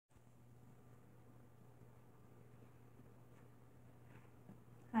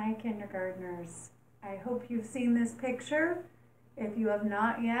kindergartners. I hope you've seen this picture. If you have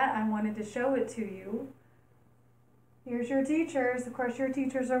not yet, I wanted to show it to you. Here's your teachers. Of course, your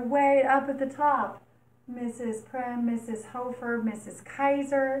teachers are way up at the top. Mrs. Prem, Mrs. Hofer, Mrs.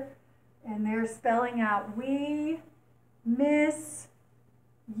 Kaiser, and they're spelling out, we miss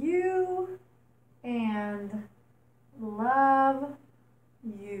you and love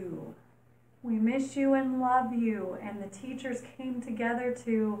you. We miss you and love you. And the teachers came together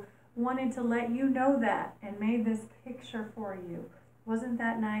to wanted to let you know that and made this picture for you. Wasn't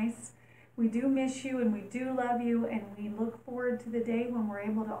that nice? We do miss you and we do love you, and we look forward to the day when we're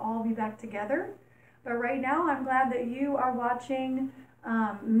able to all be back together. But right now, I'm glad that you are watching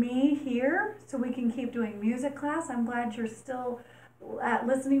me here so we can keep doing music class. I'm glad you're still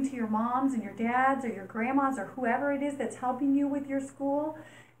listening to your moms and your dads or your grandmas or whoever it is that's helping you with your school,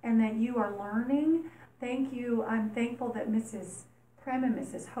 and that you are learning. Thank you. I'm thankful that Mrs. Prem and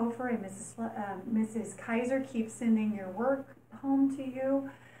Mrs. Hofer and Mrs. Kaiser keep sending your work home to you.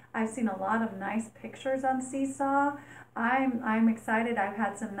 I've seen a lot of nice pictures on Seesaw. I'm excited. I've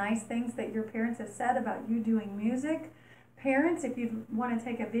had some nice things that your parents have said about you doing music. Parents, if you want to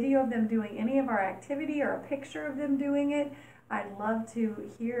take a video of them doing any of our activity or a picture of them doing it, I'd love to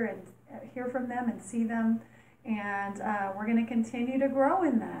hear from them and see them. And we're going to continue to grow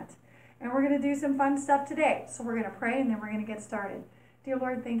in that. And we're going to do some fun stuff today. So we're going to pray and then we're going to get started. Dear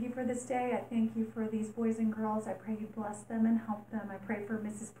Lord, thank you for this day. I thank you for these boys and girls. I pray you bless them and help them. I pray for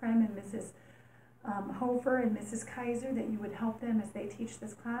Mrs. Prem and Mrs. Hofer and Mrs. Kaiser, that you would help them as they teach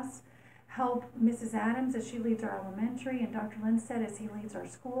this class. Help Mrs. Adams as she leads our elementary, and Dr. Lindstedt as he leads our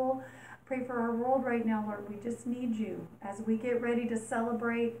school. Pray for our world right now, Lord. We just need you as we get ready to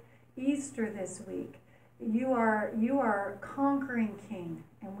celebrate Easter this week. You are conquering King,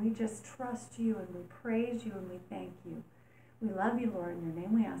 and we just trust you and we praise you and we thank you. We love you, Lord. In your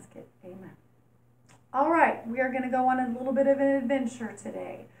name we ask it. Amen. All right, we are going to go on a little bit of an adventure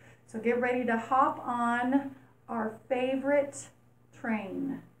today. So get ready to hop on our favorite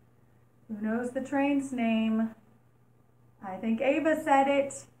train. Who knows the train's name? I think Ava said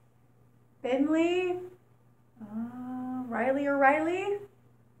it. Finley? Riley or Riley?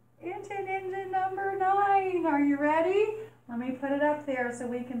 Engine number 9. Are you ready? Let me put it up there so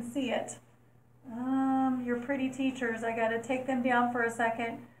we can see it. Your pretty teachers, I got to take them down for a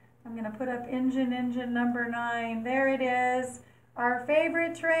second. I'm going to put up engine number 9. There it is. Our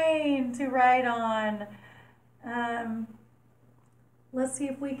favorite train to ride on. Let's see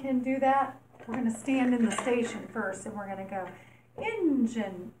if we can do that. We're going to stand in the station first, and we're going to go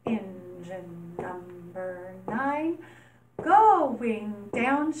engine number 9, going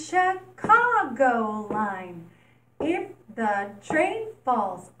down Chicago line. If the train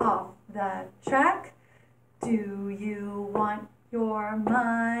falls off the track, do you want your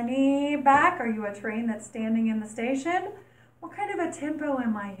money back? Are you a train that's standing in the station? What kind of a tempo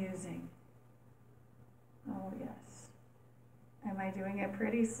am I using? Oh, yes. Am I doing it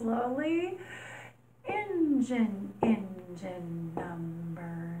pretty slowly? Engine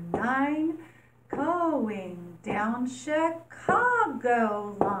number 9, going down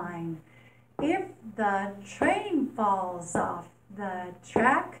Chicago line. If the train falls off the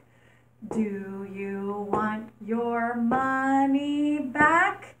track, do you want your money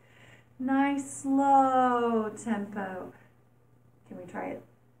back? Nice slow tempo. Can we try it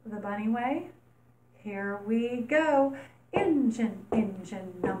the bunny way? Here we go. Engine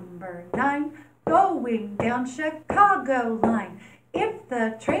number 9, going down Chicago line. If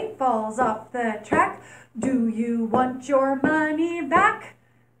the train falls off the track, do you want your money back?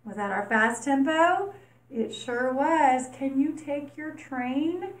 Was that our fast tempo? It sure was. Can you take your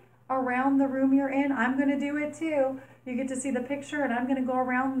train around the room you're in? I'm going to do it too. You get to see the picture, and I'm going to go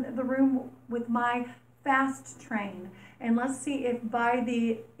around the room with my fast train. And let's see if by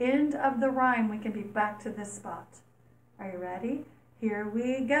the end of the rhyme we can be back to this spot. Are you ready? Here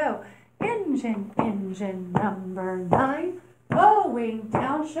we go. Engine number 9, going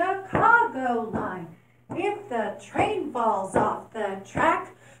down Chicago line. If the train falls off the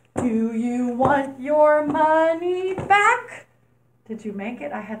track, do you want your money back? Did you make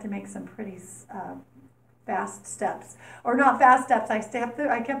it? I had to make some pretty fast steps. Or not fast steps. I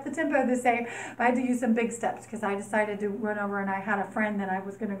kept the tempo the same. But I had to use some big steps because I decided to run over, and I had a friend that I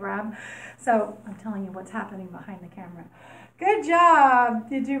was going to grab. So I'm telling you what's happening behind the camera. Good job.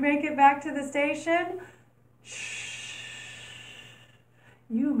 Did you make it back to the station? Shh.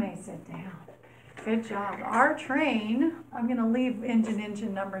 You may sit down. Good job. Our train, I'm going to leave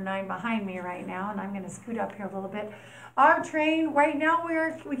engine number 9 behind me right now, and I'm going to scoot up here a little bit. Our train, right now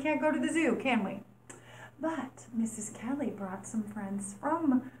we can't go to the zoo, can we? But Mrs. Kelly brought some friends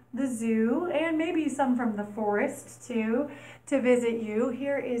from the zoo and maybe some from the forest too to visit you.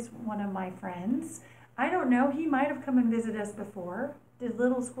 Here is one of my friends. I don't know, he might have come and visited us before. Did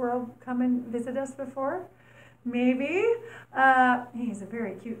Little Squirrel come and visit us before? Maybe. He's a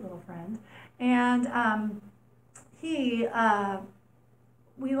very cute little friend. And we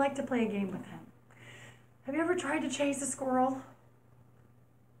like to play a game with him. Have you ever tried to chase a squirrel?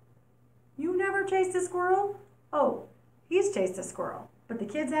 You never chased a squirrel? Oh, he's chased a squirrel. But the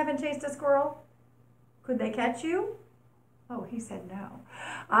kids haven't chased a squirrel? Could they catch you? Oh, he said no.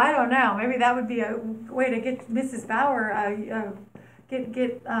 I don't know. Maybe that would be a way to get Mrs. Bauer,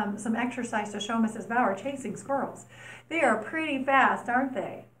 get some exercise to show Mrs. Bauer chasing squirrels. They are pretty fast, aren't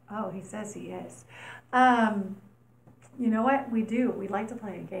they? Oh, he says he is. You know what? We do. We like to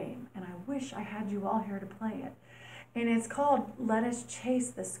play a game, and I wish I had you all here to play it. And it's called Let Us Chase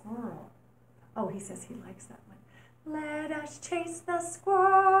the Squirrel. Oh, he says he likes that one. Let us chase the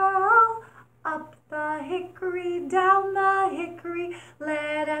squirrel up the hickory, down the hickory.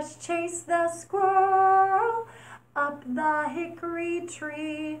 Let us chase the squirrel up the hickory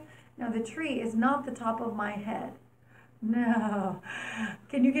tree. Now, the tree is not the top of my head. No.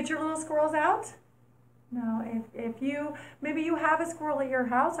 Can you get your little squirrels out? No. If you, maybe you have a squirrel at your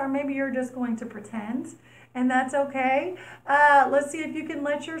house, or maybe you're just going to pretend, and that's okay. Let's see if you can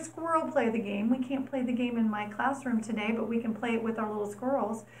let your squirrel play the game. We can't play the game in my classroom today, but we can play it with our little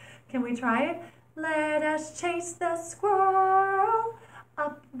squirrels. Can we try it? Let us chase the squirrel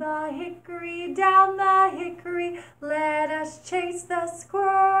up the hickory, down the hickory. Let us chase the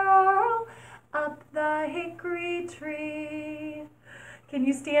squirrel up the hickory tree. Can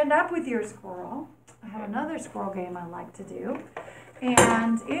you stand up with your squirrel? I have another squirrel game I like to do,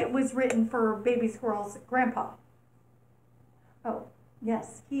 and it was written for Baby Squirrel's grandpa. Oh,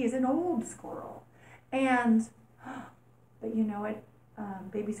 yes, he is an old squirrel. And, but you know what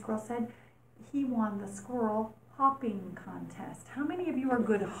Baby Squirrel said? He won the squirrel hopping contest. How many of you are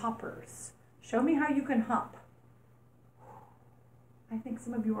good hoppers? Show me how you can hop. I think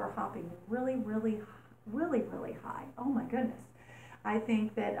some of you are hopping really, really, really, really high. Oh my goodness. I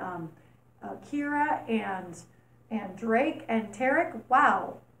think that Kira and Drake and Tarek,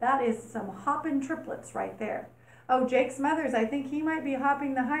 wow, that is some hopping triplets right there. Oh, Jake Smothers, I think he might be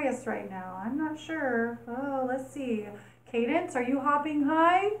hopping the highest right now. I'm not sure. Oh, let's see. Cadence, are you hopping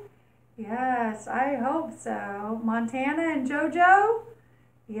high? Yes, I hope so. Montana and JoJo?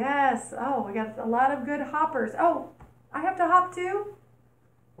 Yes. Oh, we got a lot of good hoppers. Oh, I have to hop too?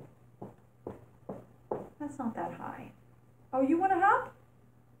 That's not that high. Oh, you want to hop?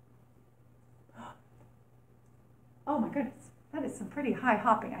 Oh my goodness, that is some pretty high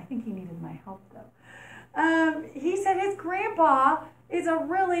hopping. I think he needed my help though. He said his grandpa is a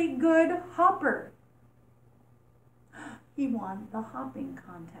really good hopper. He won the hopping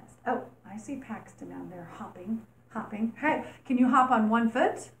contest. Oh, I see Paxton down there hopping. Hey, can you hop on one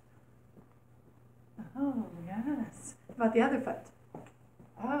foot? Oh, yes. What about the other foot?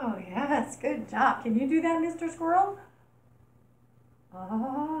 Oh, yes, good job. Can you do that, Mr. Squirrel?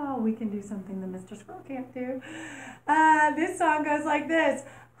 Oh, we can do something that Mr. Squirrel can't do. This song goes like this.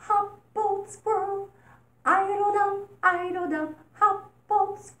 Hop, old squirrel, idle-dum, hop,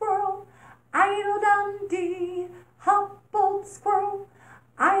 old squirrel, idle-dum-dee. Hop, old squirrel,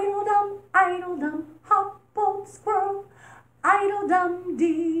 idle-dum, hop, old squirrel,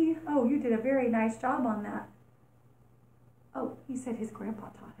 idle-dum-dee. Oh, you did a very nice job on that. Oh, he said his grandpa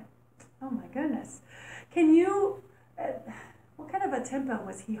taught him. Oh my goodness. Can you, what kind of a tempo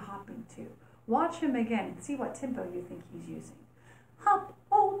was he hopping to? Watch him again and see what tempo you think he's using. Hop,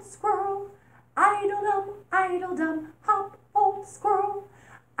 old squirrel, idle-dum, hop, old squirrel,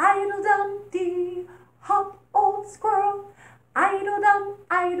 idle-dum-dee. Hop, old squirrel,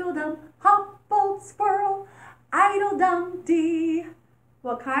 idle-dum, hop, old squirrel, idle-dum-dee.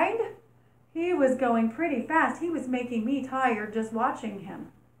 What kind? He was going pretty fast. He was making me tired just watching him.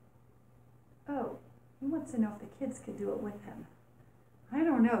 Oh, he wants to know if the kids could do it with him. I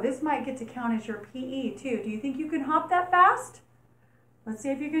don't know. This might get to count as your PE too. Do you think you can hop that fast? Let's see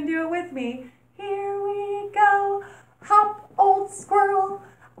if you can do it with me. Here we go. Hop, old squirrel,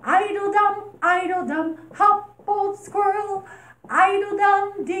 idle-dum, hop, old squirrel,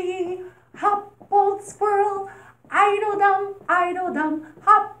 idle-dum-dee. Hop, old squirrel, idle-dum,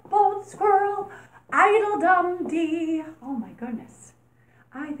 hop, old squirrel, idle-dum-dee. Oh my goodness.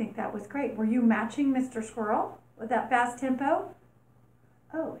 I think that was great. Were you matching Mr. Squirrel with that fast tempo?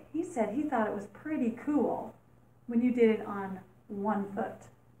 Oh, he said he thought it was pretty cool when you did it on one foot.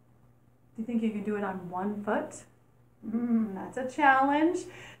 Do you think you can do it on one foot? That's a challenge.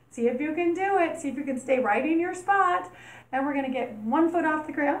 See if you can do it. See if you can stay right in your spot. And we're going to get 1 foot off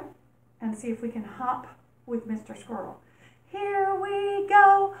the ground and see if we can hop with Mr. Squirrel. Here we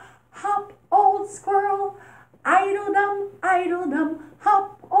go. Hop, old squirrel. Idle-dum,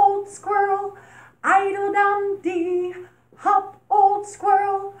 hop, old squirrel. Idle-dum-dee, hop, old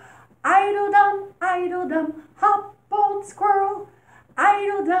squirrel. Idle-dum, hop, old squirrel.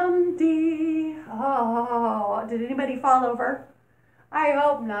 Idle-dum-dee. Oh, did anybody fall over? I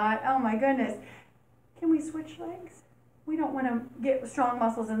hope not. Oh my goodness. Can we switch legs? We don't want to get strong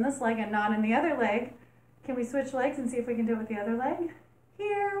muscles in this leg and not in the other leg. Can we switch legs and see if we can do it with the other leg?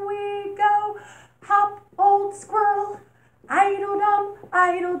 Here we go. Hop, old squirrel.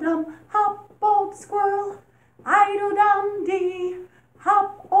 Idle-dum, hop, old squirrel. Idle-dum-dee,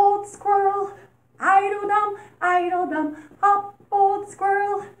 hop, old squirrel. Idle-dum, hop, old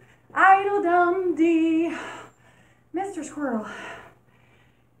squirrel. Idle-dum-dee. Mr. Squirrel,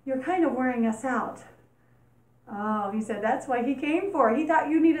 you're kind of wearing us out. Oh, he said that's why he came for. He thought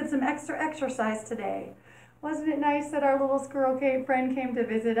you needed some extra exercise today. Wasn't it nice that our little squirrel friend came to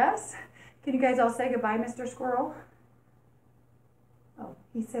visit us? Can you guys all say goodbye, Mr. Squirrel? Oh,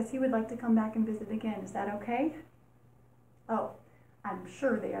 he says he would like to come back and visit again. Is that okay? Oh, I'm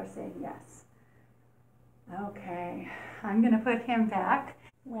sure they are saying yes. Okay, I'm going to put him back.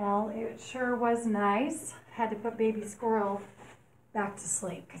 Well, it sure was nice. Had to put baby squirrel back to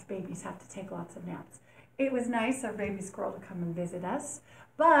sleep because babies have to take lots of naps. It was nice of baby squirrel to come and visit us,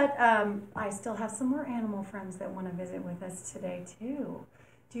 but I still have some more animal friends that want to visit with us today too.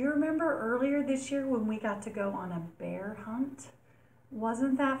 Do you remember earlier this year when we got to go on a bear hunt?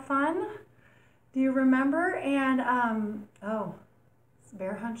 Wasn't that fun? Do you remember? And oh,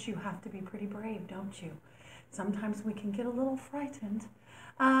 bear hunts, you have to be pretty brave, don't you? Sometimes we can get a little frightened.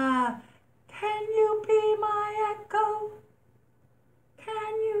 Can you be my echo?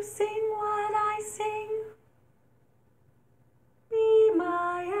 Can you sing what I sing? Be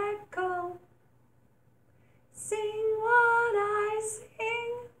my echo. Sing what I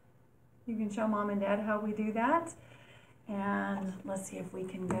sing. You can show Mom and Dad how we do that. And let's see if we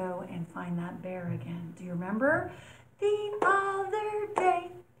can go and find that bear again. Do you remember? The other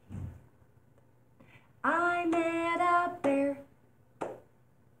day, I met a bear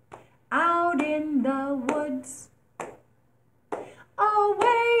out in the woods,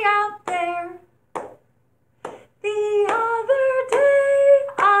 away out there. The other day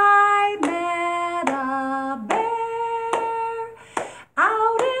I met a bear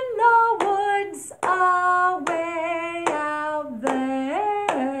out in the woods, away out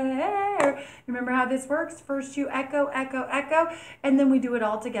there. Remember how this works? First you echo, echo, echo, and then we do it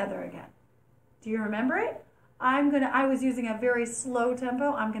all together again. Do you remember it? I was using a very slow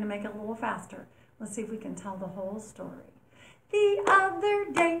tempo. I'm going to make it a little faster. Let's see if we can tell the whole story. The other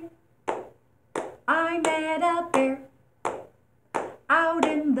day, I met a bear out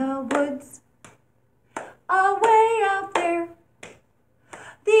in the woods, away out there.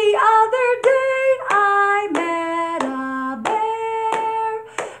 The other day, I met a bear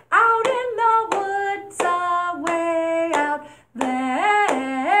out in the woods, away out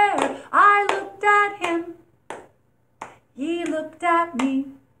there. I looked at him, he looked at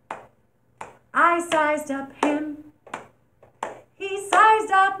me. I sized up him, he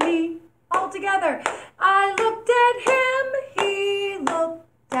sized up me. All together. I looked at him, he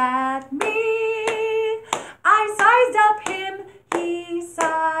looked at me. I sized up him, he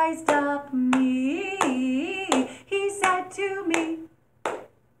sized up me. He said to me,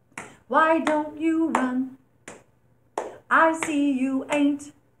 why don't you run? I see you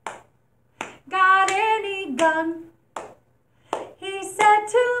ain't got any gun. He said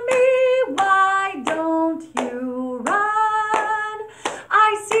to me, why don't you run?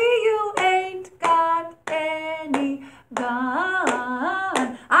 I see you ain't got any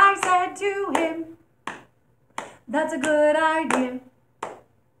gun. I said to him, that's a good idea.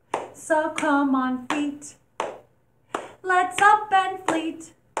 So come on feet, let's up and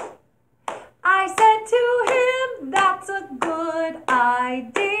fleet. I said to him, that's a good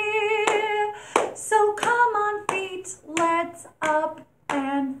idea. So come on feet, let's up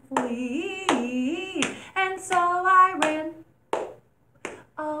and fleet. And so I ran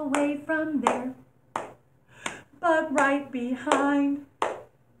away from there, but right behind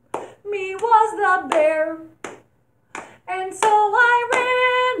me was the bear. And so I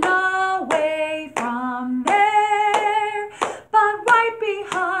ran away from there, but right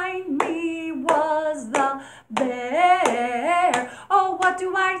behind me was the bear. Oh, what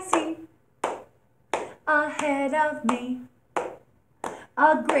do I see ahead of me?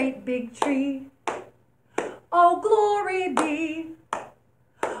 A great big tree. Oh, glory be.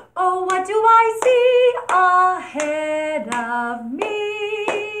 Oh, what do I see ahead of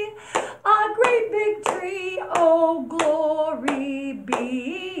me? A great big tree, oh glory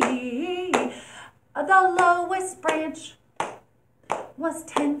be. The lowest branch was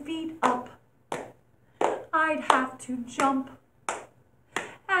 10 feet up. I'd have to jump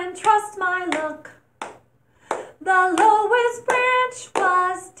and trust my luck. The lowest branch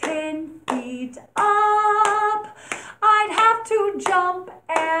was 10 feet up. I'd have to jump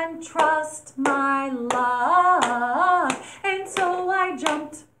and trust my luck. And so I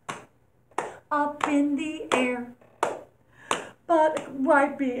jumped up in the air. But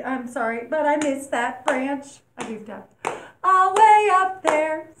I missed that branch. I goofed up. Way up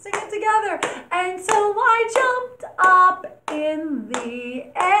there, sing it together. And so I jumped up in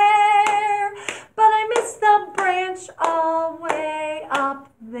the air, but I missed the branch all way up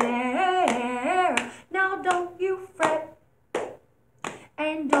there. Now don't you fret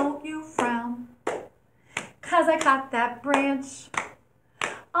and don't you frown, 'cause I caught that branch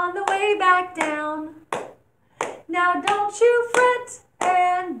on the way back down. Now don't you fret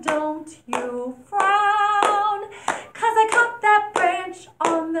and don't you frown, 'cause I caught that branch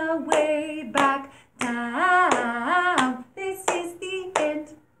on the way back down. This is the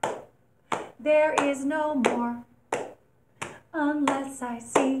end. There is no more, unless I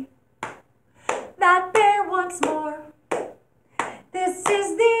see that bear once more. This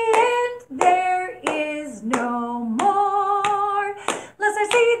is the end. There is no more, unless I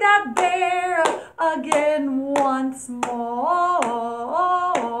see that bear again once more.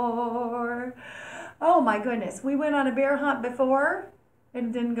 Oh my goodness, we went on a bear hunt before and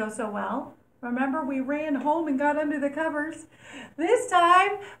it didn't go so well. Remember, we ran home and got under the covers. This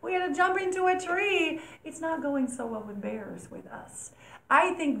time, we had to jump into a tree. It's not going so well with bears with us.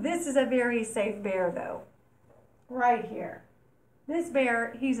 I think this is a very safe bear though. Right here. This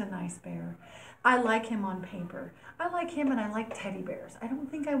bear, he's a nice bear. I like him on paper. I like him and I like teddy bears. I don't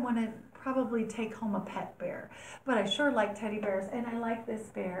think I want to probably take home a pet bear, but I sure like teddy bears and I like this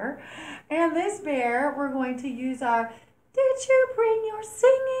bear. And this bear, we're going to use our "Did you bring your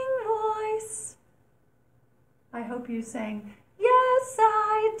singing voice?" I hope you sang, "Yes,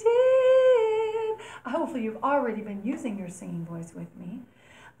 I did." Hopefully you've already been using your singing voice with me.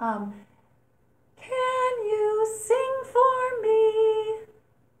 Can you sing for me?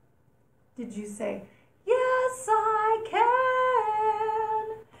 Did you say, "Yes, I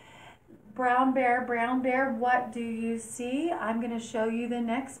can"? Brown bear, what do you see? I'm going to show you the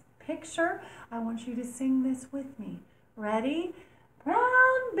next picture. I want you to sing this with me. Ready?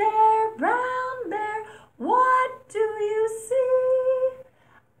 Brown bear, what do you see?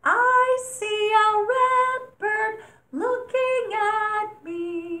 I see a red bird looking at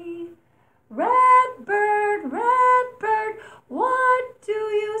me. Red bird, what do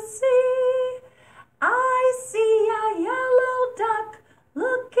you see? I see a yellow duck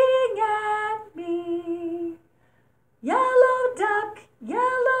looking at me. Yellow duck,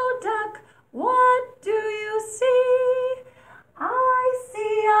 what do you see? I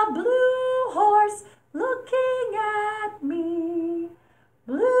see a blue horse looking at me.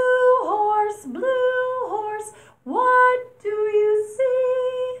 Blue horse, what do you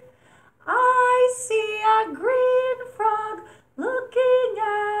see? I see a green frog looking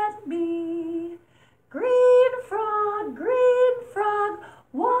at me. Green frog,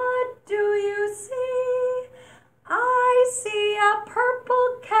 what do you see? I see a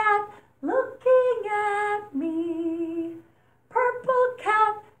purple cat looking at me. Purple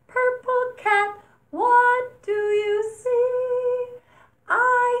cat, what do you see?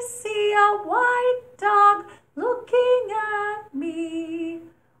 I see a white dog looking at me.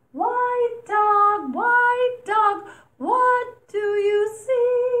 White dog, what do you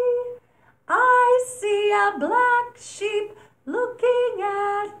see? I see a black sheep looking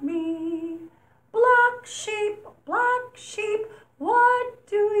at me. Black sheep, what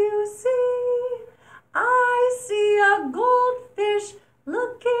do you see? I see a goldfish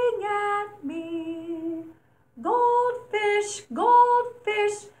looking at me. Goldfish,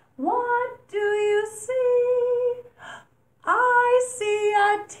 what do you see? I see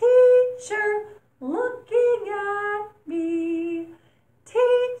a teacher looking at me.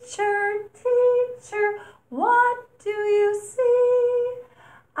 Teacher, what do you see?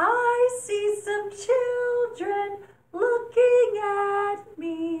 I see some children looking at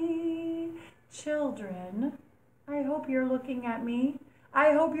me. Children, I hope you're looking at me.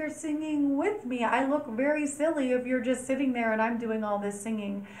 I hope you're singing with me. I look very silly if you're just sitting there and I'm doing all this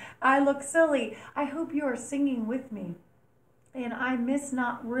singing. I look silly. I hope you are singing with me. And I miss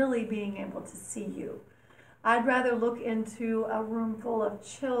not really being able to see you. I'd rather look into a room full of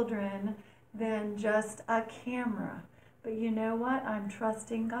children than just a camera. But you know what? I'm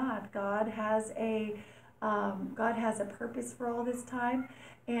trusting God. God has a purpose for all this time.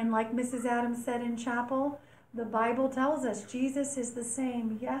 And like Mrs. Adams said in chapel, the Bible tells us Jesus is the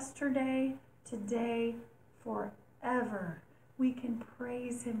same yesterday, today, forever. We can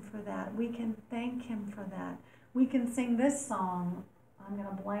praise him for that. We can thank him for that. We can sing this song. I'm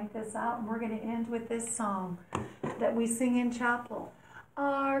going to blank this out, and we're going to end with this song that we sing in chapel.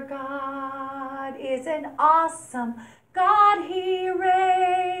 Our God is an awesome God. He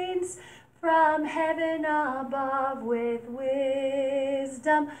reigns from heaven above with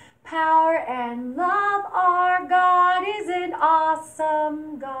wisdom, power, and love. Our God is an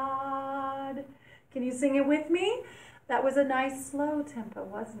awesome God. Can you sing it with me? That was a nice slow tempo,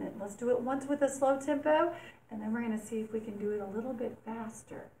 wasn't it? Let's do it once with a slow tempo, and then we're going to see if we can do it a little bit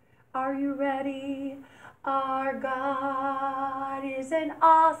faster. Are you ready? Our God is an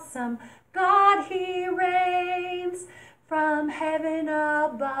awesome God. He reigns from heaven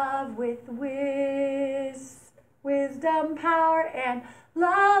above with wisdom, power, and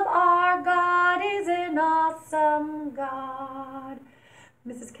love. Our God is an awesome God.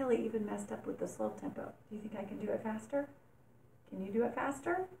 Mrs. Kelly even messed up with the slow tempo. Do you think I can do it faster? Can you do it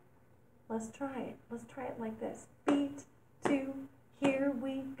faster? Let's try it. Let's try it like this. Beat, 2, here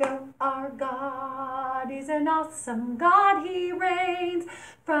we go. Our God is an awesome God. He reigns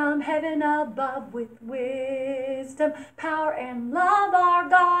from heaven above with wisdom, power, and love. Our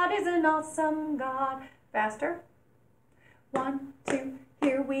God is an awesome God. Faster. 1, 2,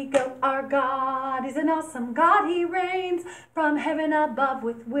 here we go. Our God is an awesome God. He reigns from heaven above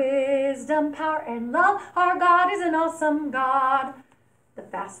with wisdom, power, and love. Our God is an awesome God. The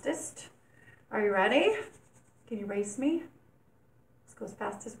fastest. Are you ready? Can you race me? Let's go as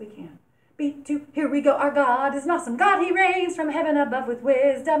fast as we can. Beat, 2, here we go. Our God is an awesome God. He reigns from heaven above with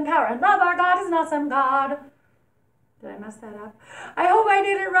wisdom, power, and love. Our God is an awesome God. Did I mess that up? I hope I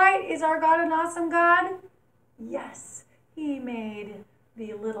did it right. Is our God an awesome God? Yes. He made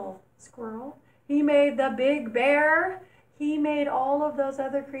the little squirrel. He made the big bear. He made all of those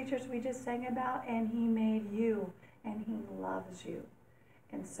other creatures we just sang about, and he made you, and he loves you.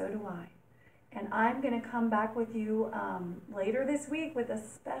 And so do I. And I'm going to come back with you later this week with a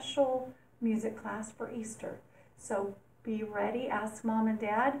special music class for Easter. So be ready. Ask Mom and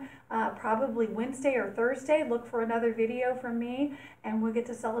Dad. Probably Wednesday or Thursday. Look for another video from me, and we'll get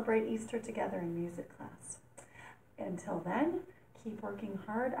to celebrate Easter together in music class. Until then, keep working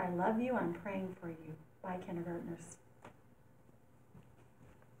hard. I love you. I'm praying for you. Bye, kindergartners.